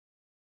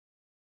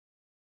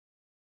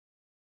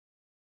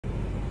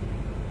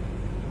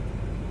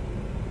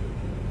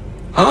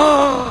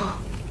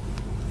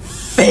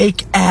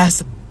Fake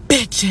ass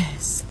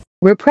bitches.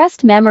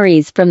 Repressed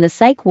memories from the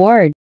psych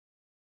ward.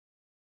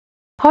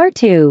 Part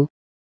 2.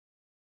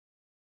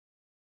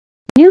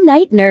 New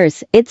night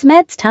nurse, it's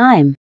meds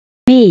time.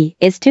 Me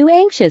is too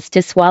anxious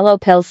to swallow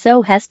pills,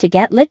 so has to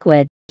get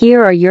liquid.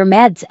 Here are your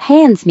meds.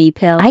 Hands me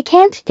pill. I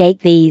can't take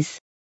these.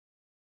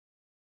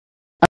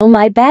 Oh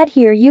my bad,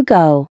 here you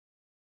go.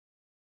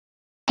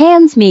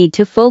 Hands me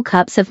 2 full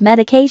cups of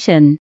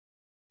medication.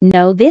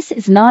 No, this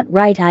is not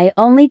right. I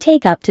only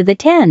take up to the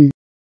 10.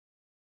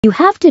 You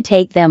have to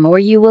take them or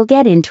you will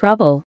get in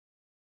trouble.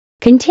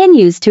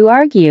 Continues to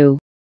argue.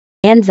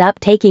 Ends up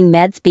taking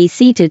meds.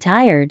 BC too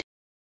tired.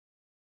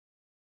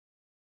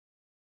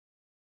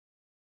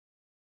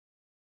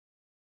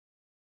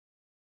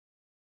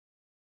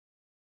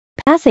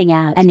 Passing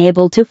out,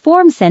 unable to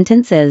form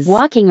sentences,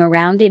 walking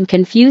around in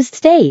confused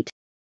state.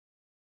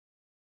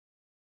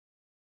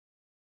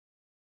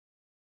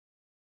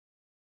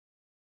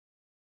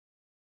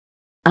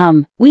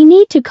 We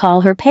need to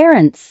call her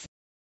parents.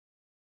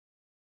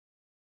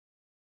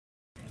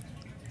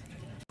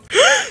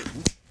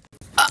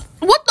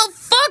 What the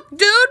fuck,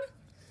 dude?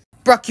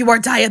 Brooke, you are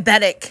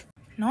diabetic.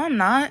 No, I'm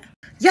not.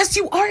 Yes,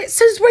 you are. It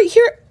says right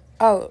here.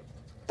 Oh,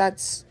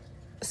 that's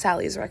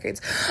Sally's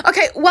records.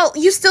 Okay, well,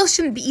 you still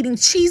shouldn't be eating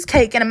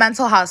cheesecake in a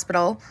mental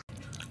hospital.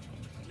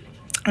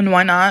 And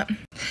why not?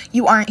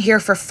 You aren't here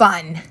for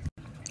fun.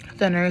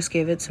 The nurse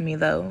gave it to me,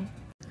 though.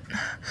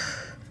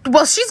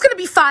 Well, she's gonna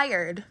be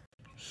fired.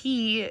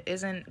 He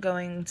isn't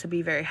going to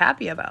be very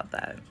happy about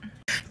that.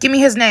 Give me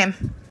his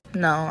name.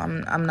 No,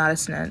 I'm not a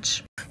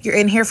snitch. You're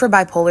in here for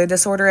bipolar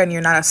disorder and you're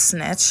not a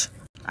snitch.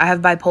 I have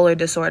bipolar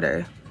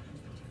disorder.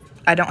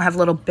 I don't have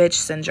little bitch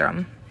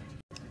syndrome.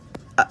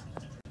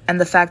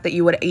 And the fact that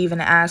you would even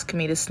ask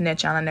me to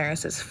snitch on a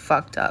nurse is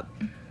fucked up.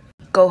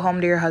 Go home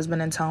to your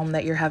husband and tell him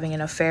that you're having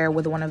an affair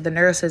with one of the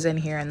nurses in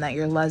here and that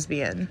you're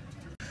lesbian.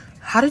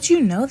 How did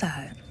you know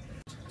that?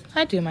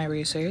 I do my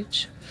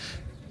research.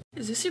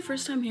 Is this your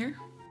first time here?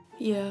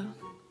 Yeah.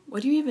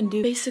 What do you even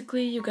do?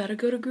 Basically, you gotta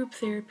go to group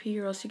therapy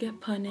or else you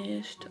get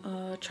punished.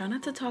 Try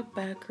not to talk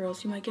back or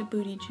else you might get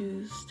booty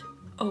juiced.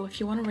 Oh, if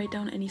you want to write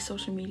down any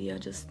social media,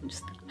 just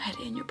hide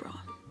it in your bra.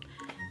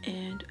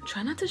 And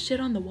try not to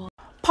shit on the wall.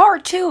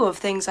 Part 2 of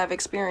things I've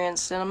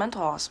experienced in a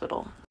mental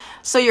hospital.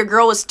 So your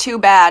girl was too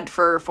bad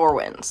for 4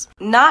 wins.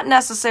 Not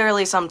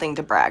necessarily something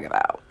to brag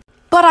about.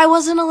 But I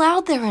wasn't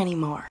allowed there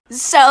anymore.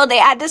 So they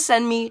had to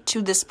send me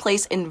to this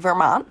place in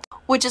Vermont,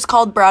 which is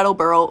called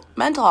Brattleboro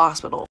Mental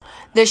Hospital.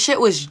 This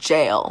shit was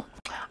jail.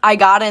 I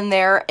got in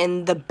there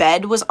and the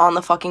bed was on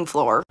the fucking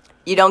floor.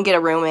 You don't get a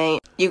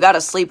roommate. You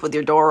gotta sleep with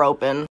your door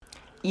open.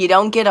 You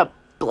don't get a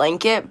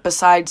blanket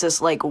besides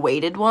this like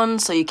weighted one,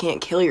 so you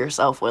can't kill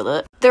yourself with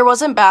it. There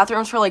wasn't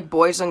bathrooms for like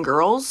boys and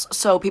girls,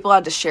 so people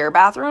had to share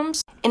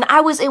bathrooms. And I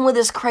was in with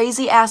this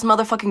crazy ass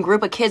motherfucking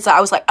group of kids that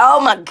I was like,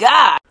 oh my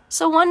god.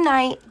 So one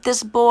night,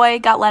 this boy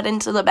got let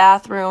into the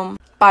bathroom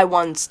by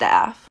one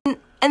staff.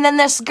 And then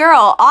this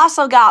girl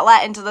also got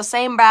let into the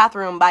same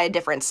bathroom by a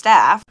different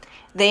staff.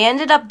 They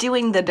ended up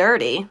doing the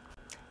dirty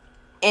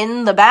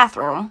in the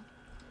bathroom,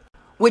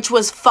 which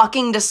was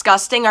fucking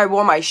disgusting. I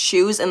wore my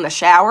shoes in the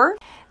shower.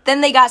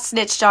 Then they got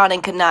snitched on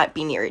and could not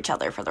be near each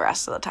other for the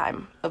rest of the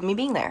time of me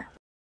being there.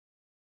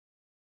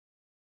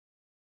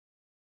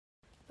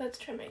 Let's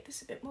try and make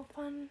this a bit more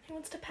fun. Who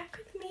wants to pack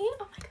with me? Oh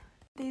my god.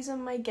 These are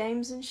my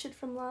games and shit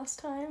from last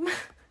time.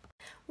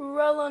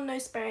 Roll on, no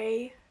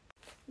spray.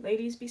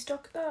 Ladies, be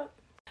stocked up.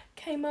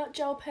 Kmart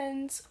gel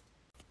pens.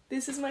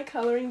 This is my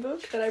colouring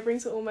book that I bring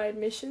to all my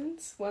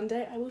admissions. One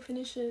day I will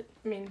finish it.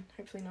 I mean,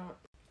 hopefully not.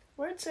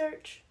 Word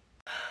search.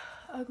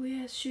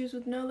 Ugly ass shoes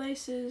with no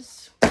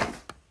laces.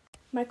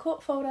 My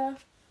court folder.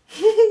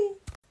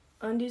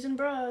 Undies and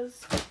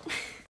bras.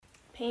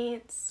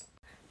 Pants.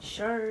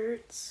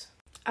 Shirts.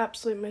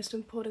 Absolute most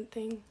important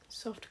thing.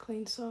 Soft,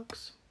 clean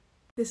socks.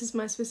 This is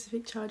my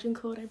specific charging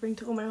cord I bring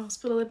to all my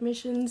hospital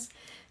admissions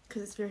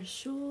because it's very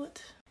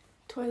short.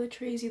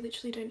 Toiletries, you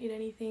literally don't need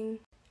anything.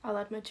 I'll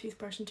add my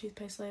toothbrush and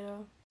toothpaste later.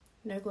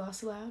 No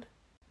glass allowed.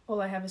 All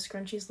I have is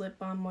scrunchies, lip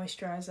balm,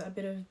 moisturiser, a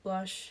bit of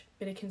blush,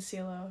 a bit of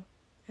concealer,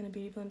 and a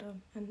beauty blender,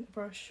 and a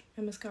brush,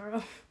 and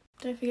mascara.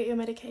 Don't forget your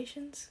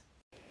medications.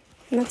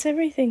 And that's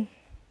everything.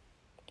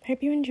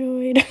 Hope you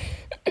enjoyed.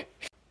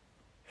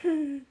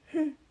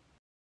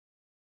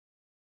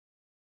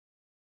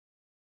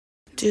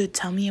 Dude,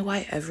 tell me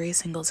why every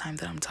single time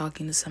that I'm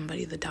talking to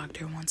somebody, the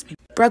doctor wants me.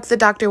 Brooke, the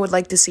doctor would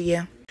like to see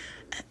you.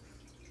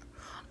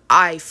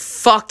 I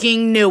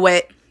fucking knew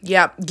it.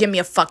 Yep, give me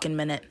a fucking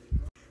minute.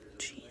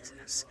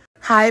 Jesus.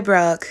 Hi,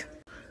 Brooke.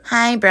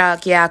 Hi,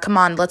 Brooke. Yeah, come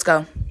on, let's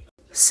go.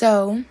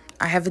 So,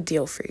 I have a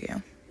deal for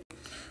you.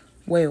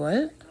 Wait,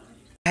 what?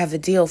 I have a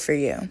deal for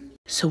you.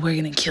 So we're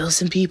gonna kill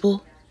some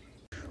people?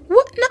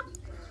 What? No.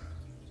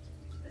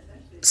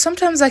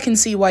 Sometimes I can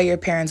see why your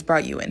parents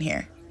brought you in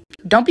here.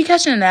 Don't be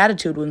catching an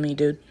attitude with me,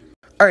 dude.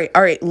 All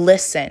right,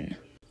 listen.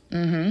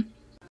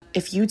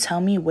 If you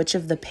tell me which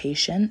of the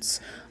patients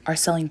are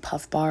selling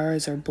puff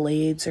bars or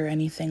blades or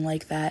anything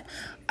like that,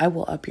 I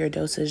will up your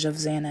dosage of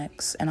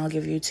Xanax and I'll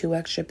give you 2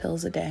 extra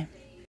pills a day.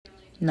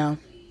 No.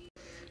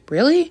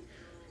 Really?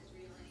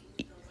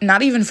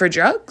 Not even for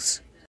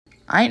drugs?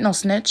 I ain't no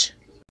snitch.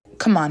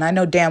 Come on, I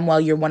know damn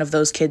well you're one of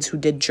those kids who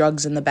did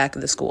drugs in the back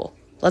of the school.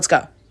 Let's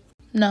go.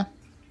 No.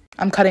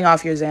 I'm cutting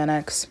off your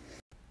Xanax.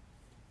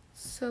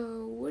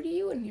 So, what are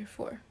you in here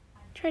for?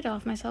 Tried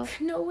off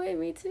myself. No way,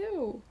 me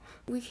too.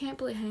 We can't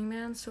play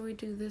hangman, so we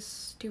do this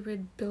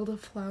stupid build a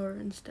flower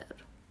instead.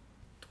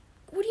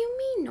 What do you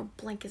mean no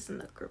blankets in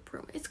the group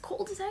room? It's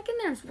cold as heck in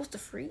there. I'm supposed to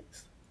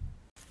freeze.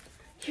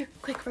 Here,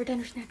 quick, write down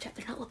your Snapchat.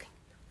 They're not looking.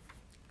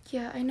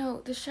 Yeah, I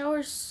know. The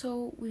shower's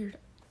so weird.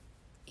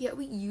 Yeah,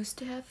 we used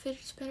to have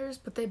fidget spinners,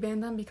 but they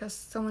banned them because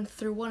someone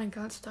threw one and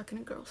got stuck in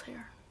a girl's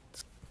hair.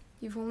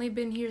 You've only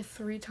been here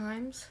 3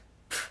 times?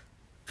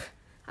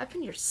 I've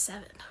been here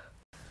 7.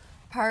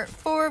 Part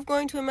 4 of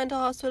going to a mental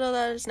hospital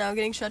that is now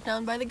getting shut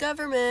down by the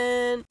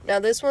government. Now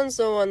this one's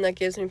the one that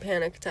gives me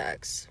panic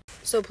attacks,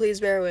 so please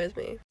bear with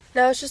me.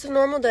 Now it's just a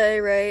normal day,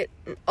 right?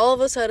 And all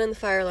of a sudden the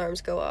fire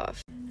alarms go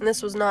off. And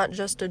this was not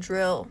just a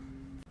drill.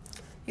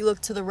 You look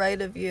to the right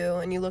of you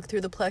and you look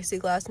through the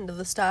plexiglass into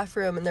the staff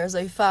room and there's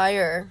a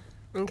fire,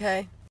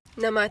 okay?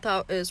 Now my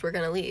thought is we're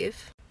gonna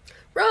leave.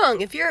 Wrong!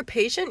 If you're a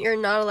patient, you're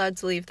not allowed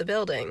to leave the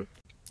building,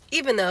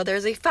 even though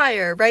there's a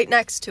fire right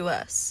next to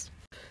us.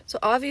 So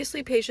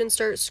obviously patients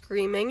start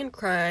screaming and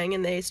crying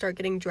and they start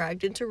getting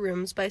dragged into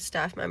rooms by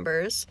staff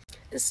members.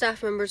 And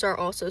staff members are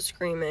also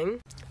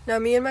screaming. Now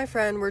me and my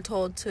friend were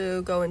told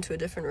to go into a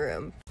different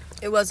room.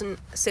 It wasn't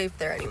safe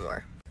there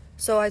anymore.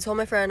 So I told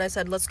my friend, I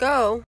said, let's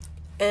go.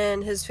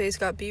 And his face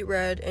got beet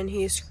red and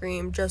he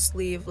screamed, just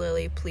leave,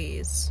 Lily,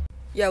 please.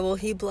 Yeah, well,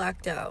 he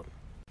blacked out.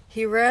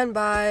 He ran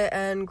by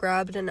and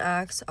grabbed an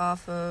axe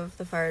off of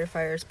the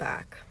firefighter's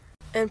back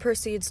and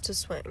proceeds to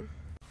swing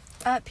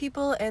at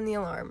people and the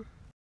alarm.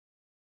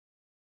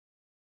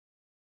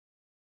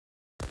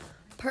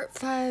 Part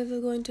 5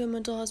 of going to a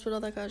mental hospital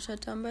that got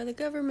shut down by the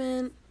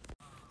government.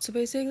 So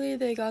basically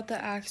they got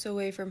the axe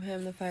away from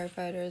him, the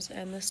firefighters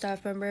and the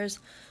staff members,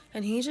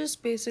 and he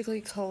just basically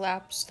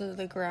collapsed to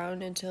the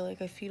ground into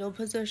like a fetal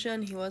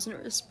position. He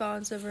wasn't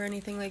responsive or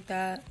anything like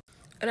that.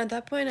 And at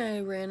that point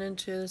I ran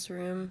into this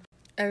room.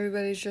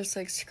 Everybody's just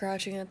like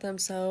scratching at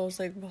themselves,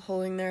 like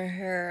pulling their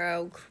hair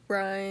out,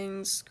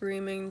 crying,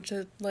 screaming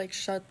to like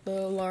shut the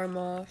alarm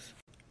off.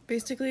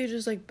 Basically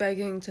just like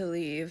begging to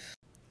leave.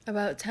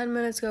 About 10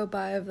 minutes go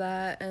by of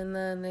that, and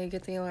then they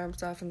get the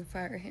alarms off and the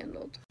fire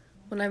handled.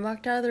 When I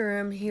walked out of the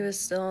room, he was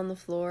still on the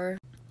floor.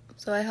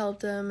 So I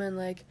helped him and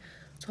like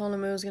told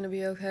him it was gonna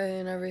be okay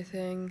and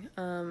everything.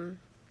 And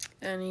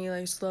he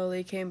like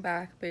slowly came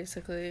back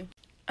basically.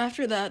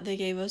 After that, they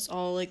gave us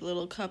all like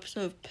little cups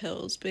of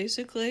pills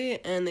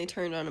basically, and they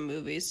turned on a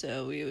movie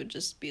so we would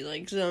just be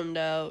like zoned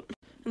out.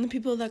 And the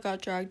people that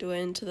got dragged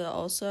away into the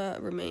ALSA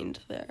remained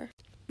there.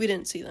 We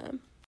didn't see them.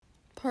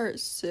 Part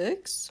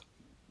 6.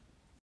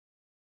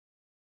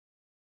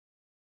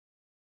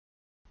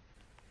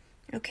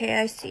 Okay,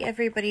 I see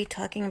everybody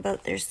talking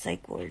about their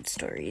psych ward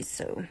stories,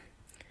 so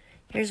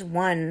here's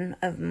one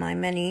of my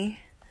many.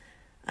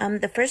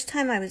 The first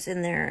time I was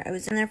in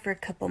there for a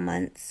couple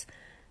months.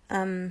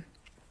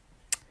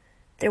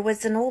 There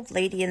was an old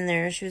lady in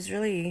there. She was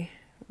really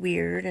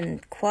weird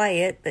and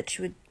quiet, but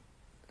she would,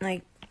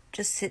 like,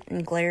 just sit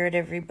and glare at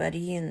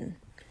everybody, and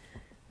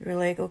we were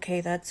like,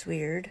 okay, that's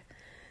weird.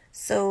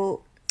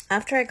 So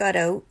after I got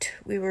out,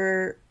 we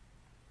were,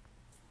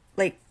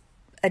 like,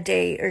 a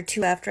day or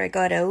 2 after I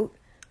got out,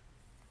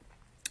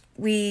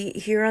 we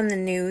hear on the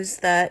news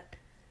that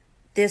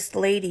this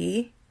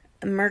lady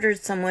murdered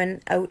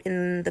someone out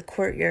in the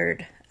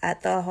courtyard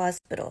at the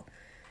hospital,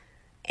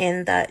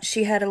 and that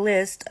she had a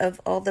list of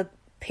all the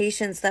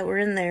patients that were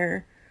in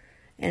there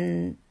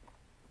and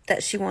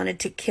that she wanted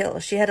to kill.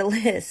 She had a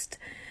list.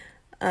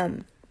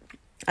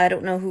 I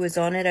don't know who was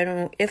on it. I don't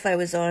know if I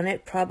was on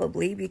it,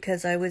 probably,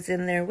 because I was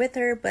in there with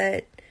her,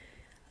 but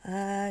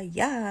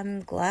yeah,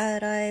 I'm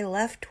glad I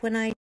left when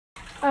I...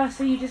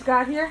 So you just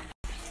got here?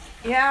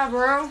 Yeah,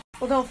 bro.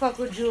 Well, don't fuck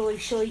with Julie.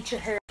 She'll eat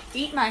your hair.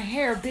 Eat my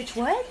hair, bitch,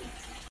 what?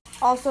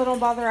 Also, don't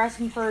bother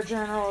asking for a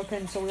journal or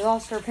pencil. We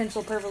lost our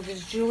pencil purple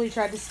because Julie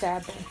tried to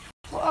stab me.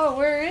 Whoa,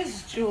 where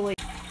is Julie?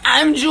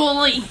 I'm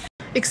Julie.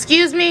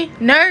 Excuse me,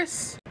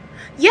 nurse?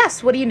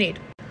 Yes, what do you need?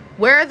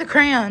 Where are the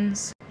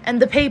crayons?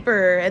 And the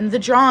paper, and the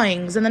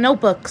drawings, and the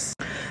notebooks?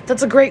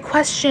 That's a great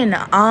question.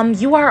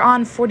 You are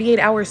on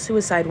 48-hour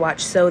suicide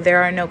watch, so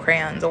there are no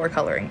crayons or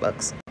coloring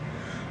books.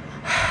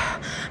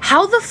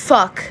 How the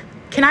fuck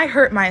can I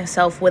hurt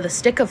myself with a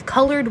stick of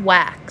colored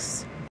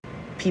wax?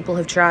 People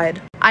have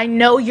tried. I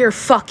know you're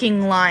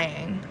fucking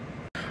lying.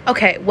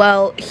 Okay,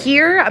 well,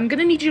 here, I'm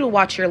gonna need you to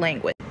watch your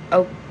language.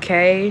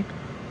 Okay.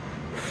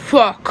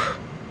 Fuck.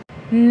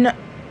 No.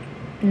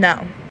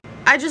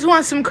 I just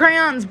want some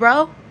crayons,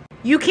 bro.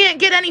 You can't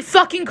get any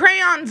fucking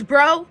crayons,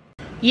 bro.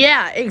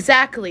 Yeah,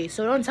 exactly.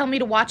 So don't tell me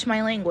to watch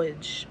my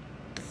language.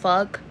 The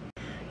fuck?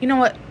 You know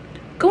what?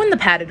 Go in the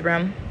padded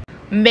room.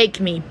 Make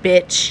me,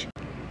 bitch.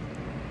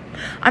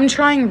 I'm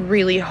trying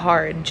really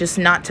hard just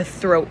not to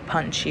throat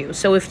punch you.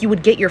 So if you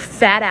would get your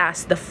fat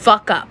ass the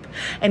fuck up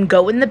and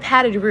go in the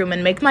padded room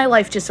and make my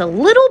life just a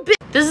little bit.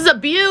 This is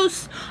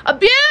abuse.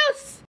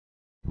 Abuse!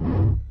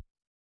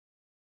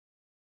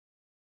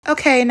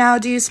 Okay, now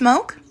do you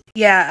smoke?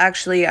 Yeah,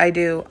 actually I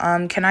do.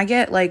 Can I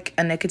get like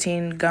a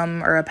nicotine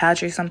gum or a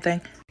patch or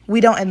something?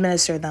 We don't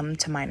administer them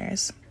to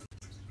minors.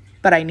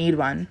 But I need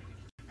one.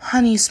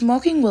 Honey,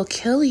 smoking will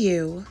kill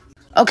you.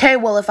 Okay,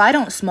 well, if I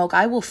don't smoke,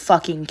 I will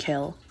fucking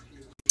kill.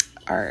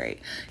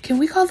 Alright. Can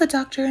we call the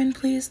doctor in,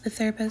 please? The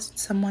therapist?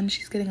 Someone?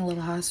 She's getting a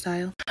little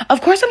hostile.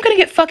 Of course I'm gonna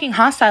get fucking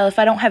hostile if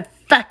I don't have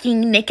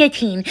fucking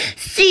nicotine.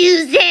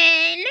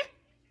 Susan!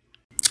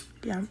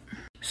 Yeah.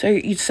 So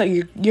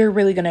you're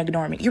really gonna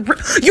ignore me. You're really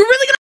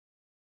gonna...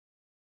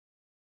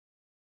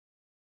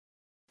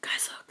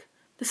 Guys, look.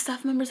 The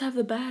staff members have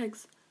the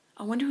bags.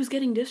 I wonder who's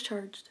getting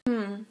discharged.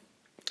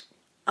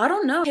 I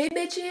don't know. Hey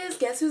bitches,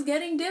 guess who's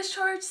getting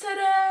discharged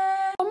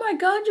today? Oh my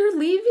god, you're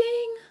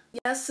leaving?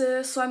 Yes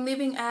sis, so I'm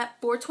leaving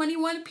at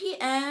 4:21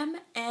 p.m.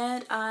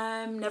 and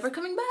I'm never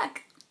coming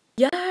back.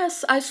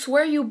 Yes, I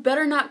swear you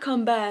better not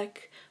come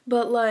back.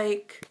 But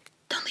like,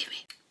 don't leave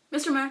me.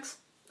 Mr. Max,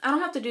 I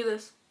don't have to do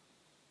this.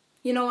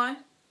 You know why?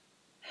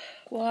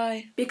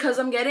 Why? Because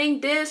I'm getting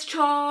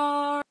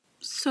discharged.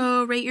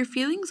 So rate your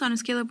feelings on a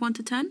scale of 1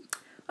 to 10?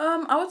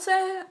 I would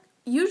say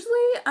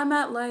usually I'm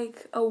at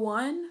like a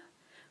 1.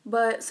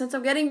 But since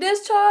I'm getting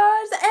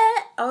discharged,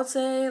 I would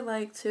say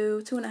like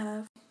 2,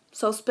 2.5.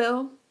 So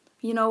spill,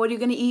 you know, what are you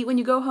gonna eat when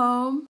you go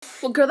home?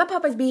 Well, girl, that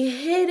Popeyes be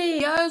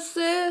hitting. Yes,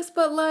 sis,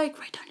 but like,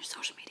 write down your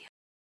social media.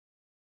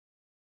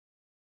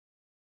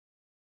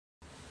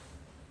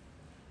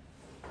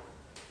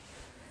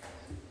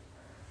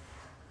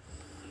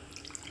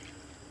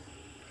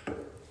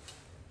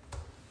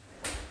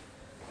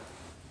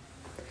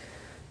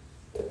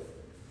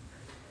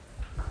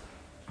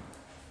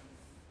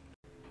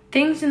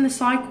 Things in the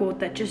psych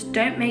ward that just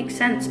don't make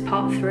sense,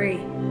 part 3.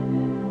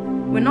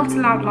 We're not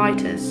allowed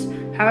lighters.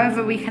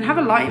 However, we can have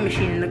a lighting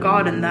machine in the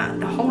garden that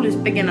the hole is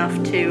big enough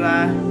to,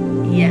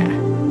 yeah.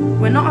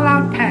 We're not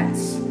allowed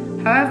pets.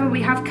 However,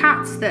 we have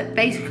cats that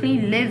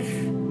basically live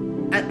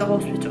at the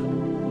hospital.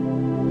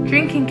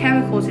 Drinking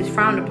chemicals is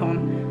frowned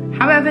upon.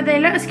 However, they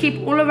let us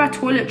keep all of our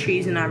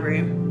toiletries in our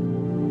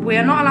room. We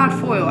are not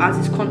allowed foil as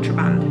is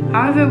contraband.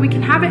 However, we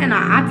can have it in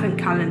our advent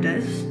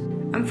calendars.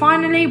 And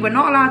finally, we're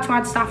not allowed to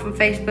add staff on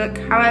Facebook.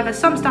 However,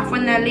 some staff,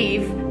 when they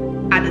leave,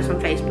 add us on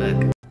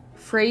Facebook.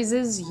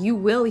 Phrases you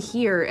will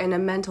hear in a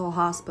mental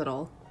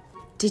hospital.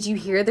 Did you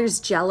hear there's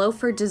Jell-O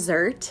for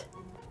dessert?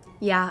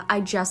 Yeah, I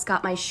just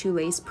got my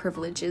shoelace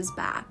privileges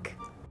back.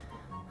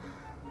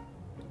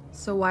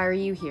 So why are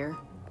you here?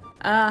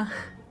 I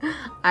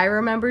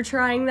remember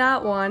trying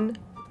that one.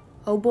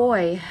 Oh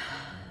boy,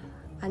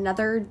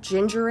 another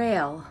ginger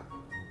ale.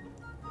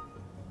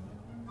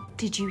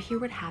 Did you hear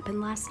what happened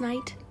last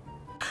night?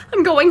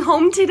 I'm going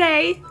home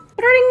today.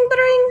 Ba-ding,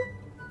 ba-ding.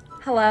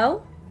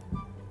 Hello?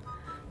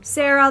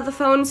 Sarah, the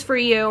phone's for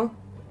you.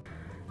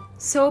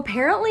 So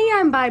apparently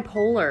I'm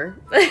bipolar.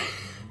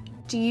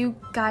 Do you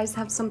guys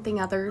have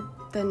something other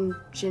than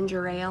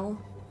ginger ale?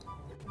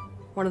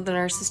 One of the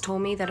nurses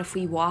told me that if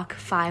we walk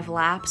 5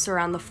 laps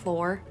around the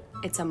floor,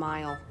 it's a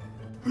mile.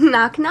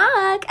 Knock,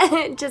 knock.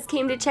 Just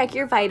came to check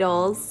your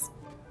vitals.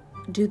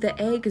 Do the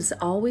eggs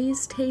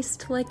always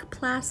taste like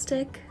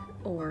plastic?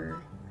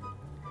 Or...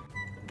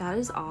 That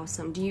is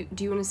awesome. Do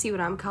you want to see what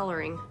I'm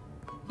coloring?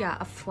 Yeah,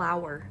 a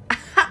flower.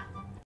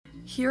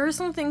 Here are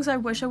some things I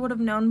wish I would have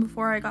known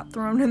before I got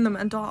thrown in the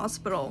mental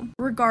hospital.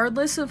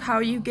 Regardless of how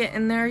you get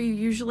in there, you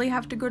usually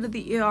have to go to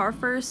the ER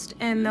first,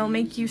 and they'll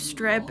make you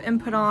strip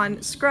and put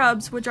on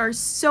scrubs, which are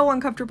so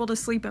uncomfortable to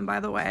sleep in, by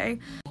the way.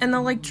 And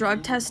they'll like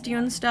drug test you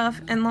and stuff,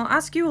 and they'll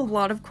ask you a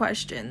lot of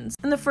questions.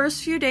 In the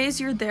first few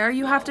days you're there,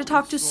 you have to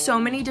talk to so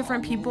many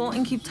different people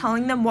and keep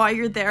telling them why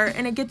you're there,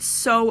 and it gets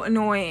so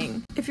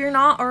annoying. If you're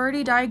not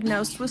already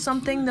diagnosed with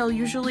something, they'll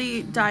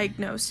usually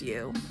diagnose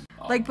you.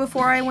 Like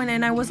before I went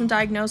in, I wasn't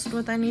diagnosed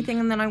with anything,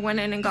 and then I went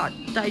in and got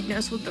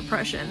diagnosed with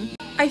depression.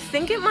 I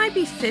think it might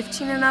be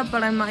 15 and up,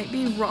 but I might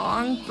be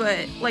wrong,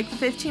 but like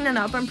 15 and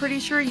up, I'm pretty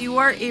sure you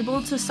are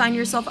able to sign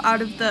yourself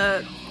out of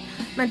the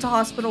mental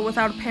hospital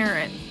without a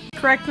parent.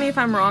 Correct me if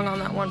I'm wrong on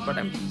that one, but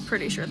I'm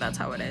pretty sure that's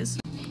how it is.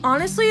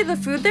 Honestly, the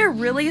food there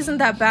really isn't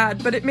that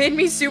bad, but it made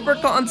me super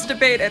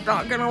constipated,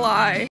 not gonna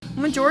lie.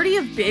 Majority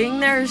of being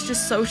there is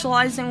just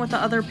socializing with the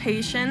other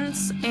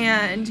patients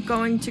and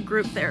going to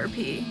group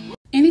therapy.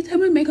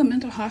 Anytime I make a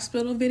mental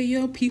hospital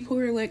video, people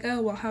are like,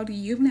 oh, well, how do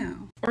you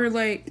know? Or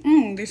like,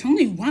 there's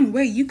only one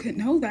way you could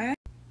know that.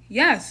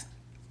 Yes,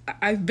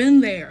 I've been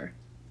there.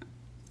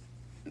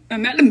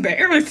 I'm not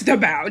embarrassed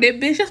about it,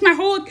 bitch.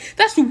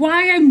 That's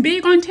why I'm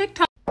big on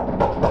TikTok.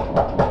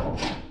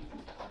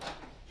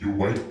 You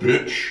white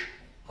bitch,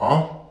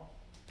 huh?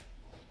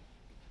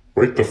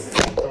 Wake the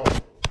fuck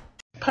up.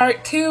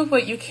 Part 2 of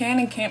what you can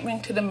and can't bring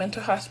to the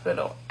mental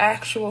hospital.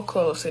 Actual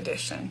clothes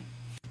edition.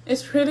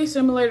 It's pretty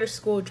similar to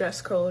school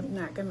dress code,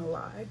 not gonna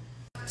lie.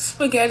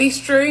 Spaghetti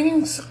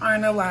strings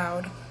aren't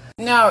allowed.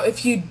 Now,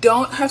 if you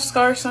don't have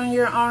scars on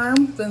your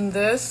arm, then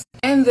this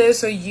and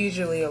this are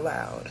usually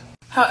allowed.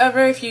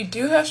 However, if you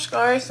do have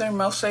scars, they'll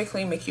most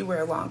likely make you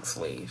wear a long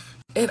sleeve.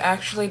 It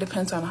actually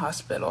depends on the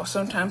hospital.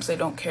 Sometimes they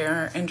don't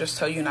care and just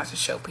tell you not to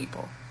show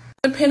people.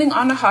 Depending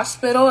on the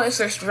hospital, if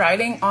there's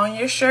writing on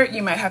your shirt,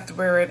 you might have to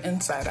wear it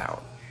inside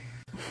out.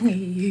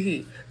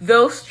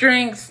 Those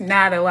strings,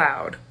 not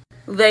allowed.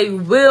 They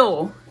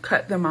will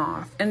cut them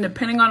off. And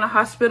depending on the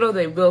hospital,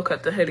 they will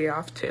cut the hoodie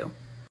off too.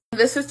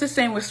 This is the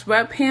same with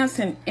sweatpants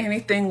and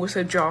anything with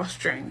a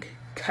drawstring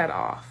cut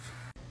off.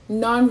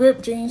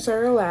 Non-ripped jeans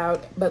are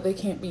allowed, but they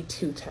can't be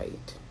too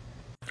tight.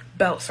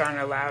 Belts aren't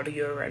allowed,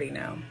 you already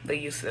know. They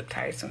use zip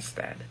ties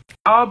instead.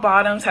 All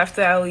bottoms have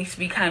to at least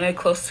be kind of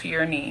close to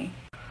your knee.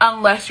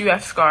 Unless you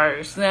have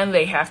scars, then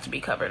they have to be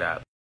covered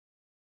up.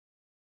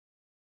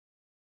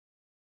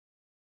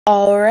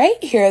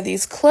 Alright, here are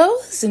these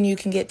clothes and you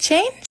can get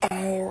changed.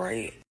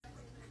 Alright.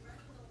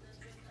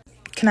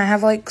 Can I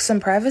have like some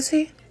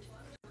privacy?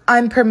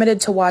 I'm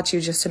permitted to watch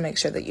you just to make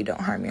sure that you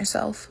don't harm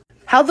yourself.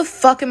 How the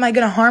fuck am I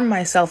gonna harm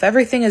myself?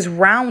 Everything is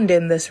round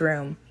in this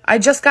room. I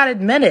just got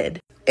admitted.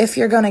 If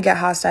you're gonna get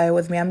hostile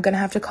with me, I'm gonna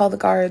have to call the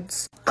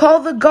guards. Call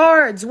the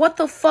guards! What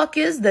the fuck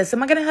is this?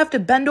 Am I gonna have to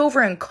bend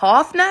over and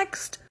cough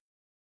next?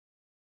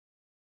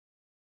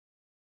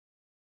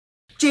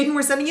 Jaden,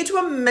 we're sending you to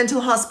a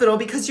mental hospital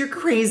because you're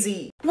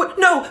crazy. What?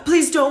 No,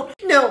 please don't.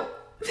 No.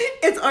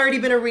 It's already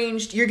been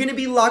arranged. You're gonna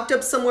be locked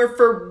up somewhere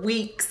for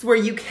weeks where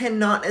you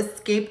cannot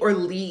escape or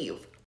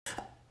leave.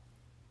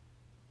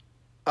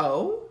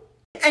 Oh?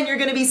 And you're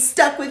gonna be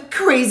stuck with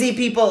crazy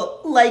people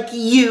like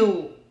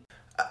you.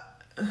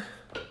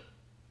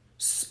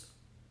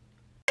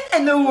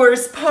 And the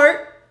worst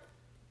part,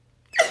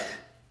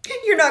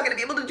 you're not gonna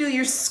be able to do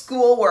your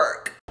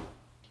schoolwork.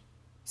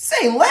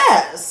 Say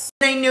less.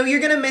 I know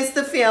you're gonna miss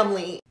the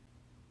family.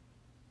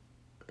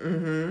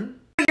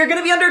 You're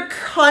gonna be under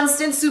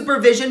constant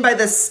supervision by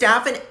the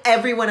staff and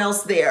everyone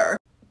else there.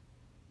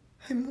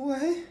 I'm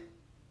what?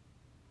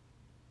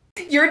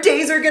 Your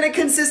days are gonna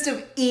consist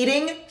of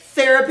eating,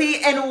 therapy,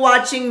 and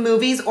watching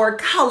movies or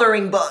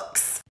coloring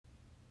books.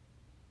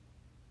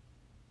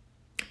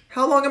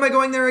 How long am I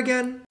going there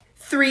again?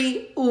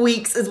 3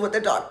 weeks is what the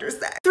doctor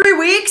said. 3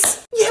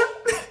 weeks? Yeah.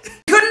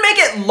 Couldn't make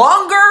it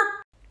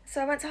longer?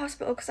 So I went to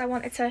hospital because I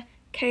wanted to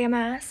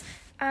KMS,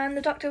 and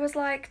the doctor was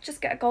like,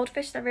 just get a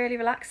goldfish, they're really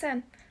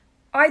relaxing.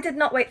 I did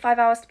not wait 5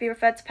 hours to be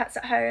referred to Pets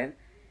at Home,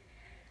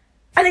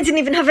 and they didn't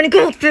even have any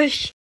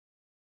goldfish.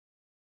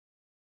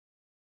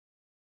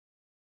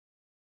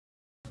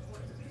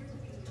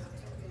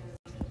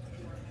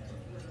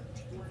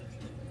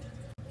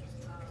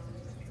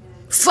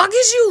 Fuck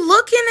is you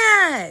looking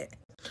at?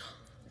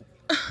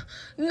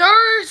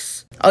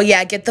 Nurse! Oh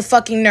yeah, get the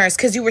fucking nurse,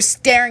 because you were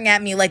staring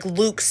at me like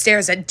Luke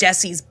stares at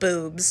Jesse's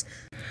boobs.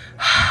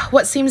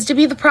 What seems to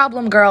be the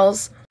problem,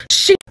 girls?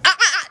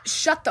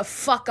 Shut the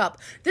fuck up.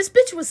 This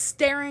bitch was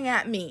staring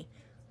at me.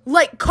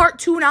 Like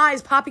cartoon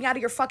eyes popping out of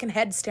your fucking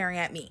head staring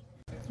at me.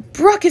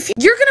 Brooke, if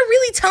you're gonna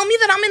really tell me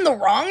that I'm in the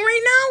wrong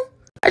right now?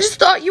 I just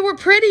thought you were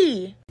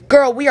pretty.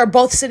 Girl, we are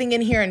both sitting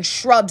in here in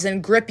shrubs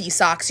and grippy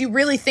socks. You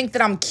really think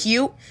that I'm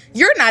cute?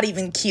 You're not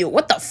even cute.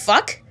 What the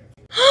fuck?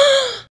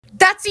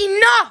 That's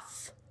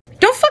enough!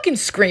 Don't fucking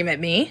scream at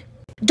me.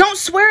 Don't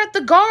swear at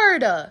the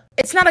guard.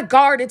 It's not a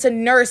guard, it's a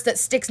nurse that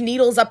sticks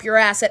needles up your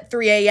ass at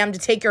 3 a.m. to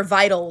take your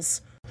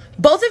vitals.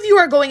 Both of you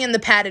are going in the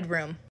padded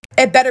room.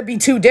 It better be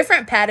 2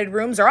 different padded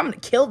rooms or I'm gonna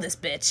kill this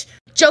bitch.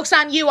 Joke's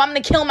on you, I'm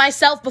gonna kill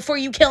myself before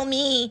you kill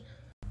me.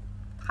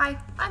 Hi,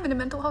 I'm in a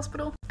mental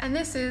hospital, and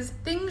this is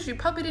things you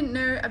probably didn't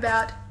know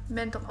about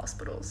mental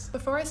hospitals.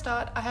 Before I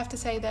start, I have to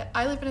say that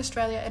I live in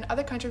Australia and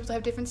other countries will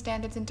have different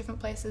standards in different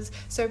places,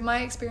 so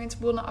my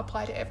experience will not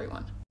apply to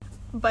everyone.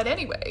 But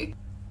anyway,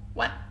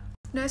 1.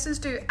 Nurses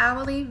do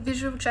hourly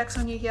visual checks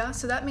on you here,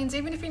 so that means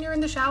even if you're in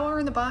the shower or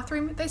in the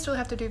bathroom, they still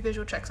have to do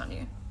visual checks on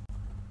you.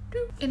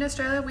 2. In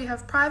Australia, we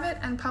have private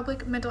and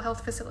public mental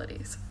health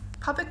facilities.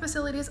 Public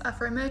facilities are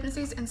for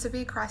emergencies and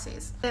severe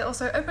crises. They're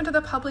also open to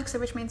the public, so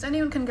which means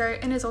anyone can go,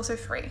 and is also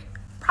free.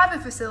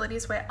 Private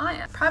facilities, where I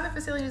am. Private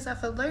facilities are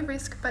for low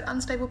risk but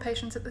unstable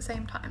patients at the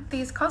same time.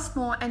 These cost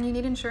more and you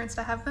need insurance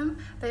to have them.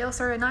 They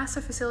also are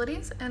nicer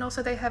facilities, and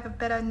also they have a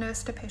better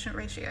nurse to patient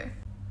ratio.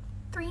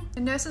 3. The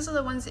nurses are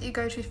the ones that you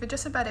go to for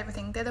just about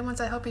everything. They're the ones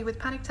that help you with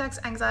panic attacks,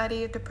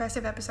 anxiety,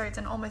 depressive episodes,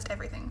 and almost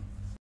everything.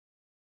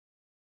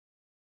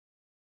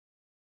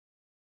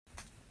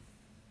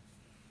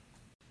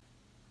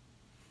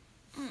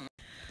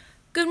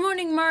 Good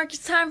morning, Mark.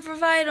 It's time for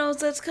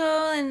vitals. Let's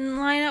go and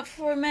line up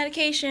for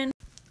medication.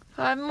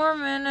 5 more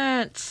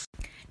minutes.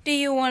 Do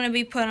you want to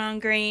be put on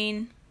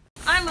green?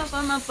 I'm up.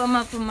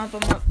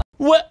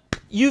 What?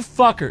 You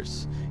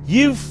fuckers.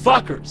 You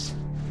fuckers.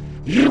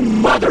 You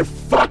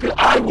motherfucker.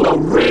 I will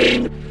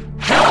rain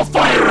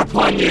hellfire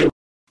upon you.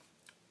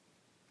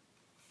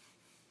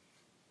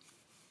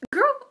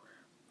 Girl,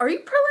 are you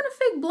pulling a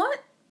fake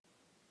blunt?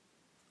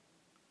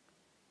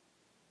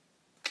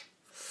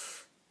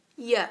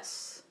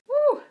 Yes.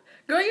 Woo.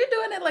 Girl, you're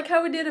doing it like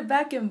how we did it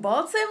back in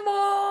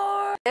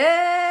Baltimore.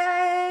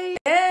 Hey,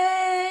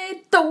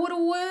 hey, throw it away.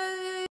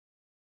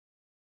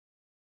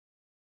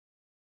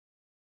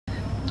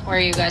 Where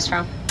are you guys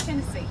from?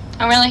 Tennessee.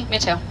 Oh, really? Me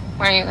too.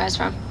 Where are you guys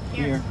from?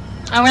 Here.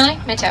 Oh, really?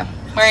 Me too.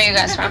 Where are you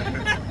guys from?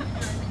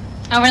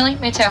 Oh, really?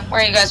 Me too. Where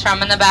are you guys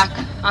from? In the back,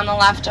 on the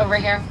left, over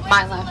here,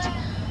 my left.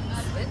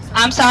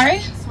 I'm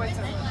sorry?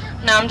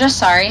 No, I'm just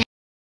sorry.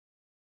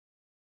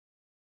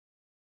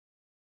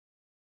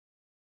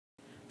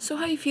 So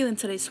how you feeling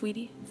today,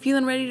 sweetie?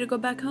 Feeling ready to go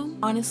back home?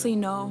 Honestly,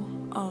 no.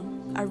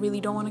 I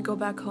really don't want to go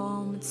back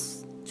home.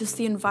 It's just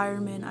the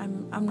environment.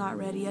 I'm not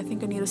ready. I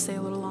think I need to stay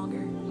a little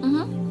longer.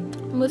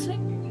 I'm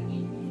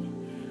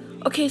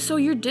listening. Okay, so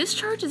your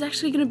discharge is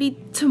actually gonna be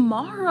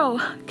tomorrow.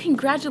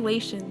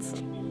 Congratulations.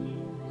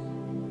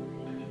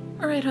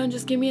 All right, hon,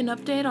 just give me an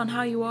update on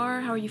how you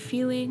are. How are you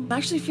feeling? I'm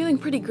actually feeling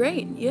pretty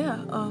great.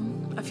 Yeah.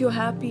 I feel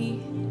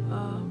happy.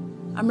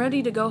 I'm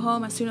ready to go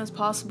home as soon as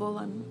possible.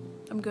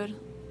 I'm good.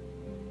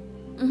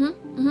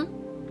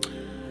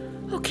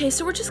 Okay,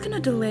 so we're just gonna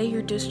delay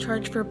your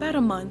discharge for about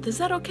a month. Is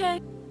that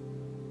okay?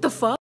 The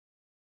fuck?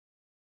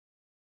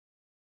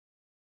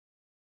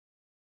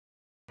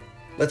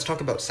 Let's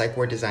talk about psych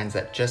ward designs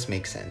that just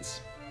make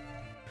sense.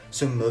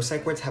 So most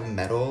psych wards have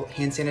metal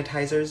hand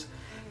sanitizers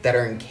that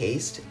are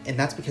encased, and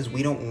that's because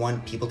we don't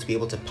want people to be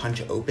able to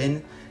punch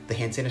open the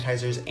hand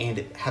sanitizers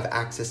and have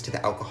access to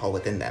the alcohol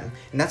within them.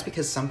 And that's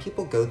because some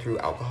people go through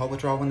alcohol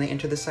withdrawal when they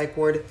enter the psych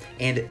ward,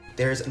 and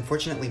there's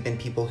unfortunately been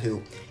people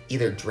who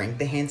either drink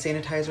the hand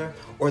sanitizer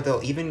or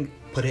they'll even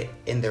put it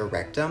in their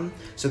rectum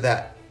so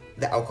that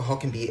the alcohol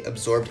can be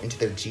absorbed into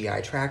their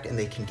GI tract and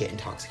they can get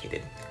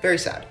intoxicated. Very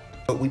sad.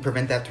 But we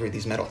prevent that through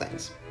these metal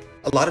things.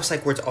 A lot of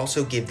psych wards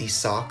also give these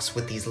socks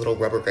with these little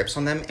rubber grips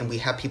on them, and we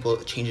have people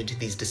change into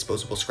these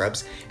disposable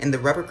scrubs, and the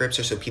rubber grips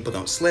are so people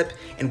don't slip,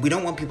 and we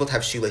don't want people to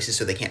have shoelaces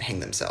so they can't hang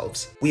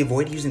themselves. We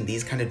avoid using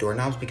these kind of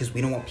doorknobs because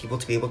we don't want people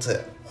to be able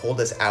to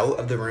hold us out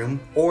of the room,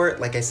 or,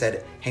 like I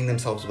said, hang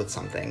themselves with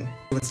something.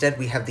 So instead,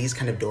 we have these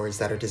kind of doors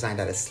that are designed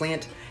at a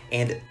slant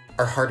and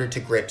are harder to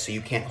grip so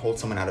you can't hold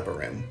someone out of a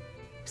room.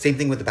 Same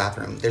thing with the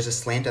bathroom. There's a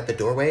slant at the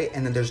doorway,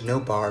 and then there's no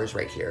bars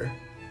right here.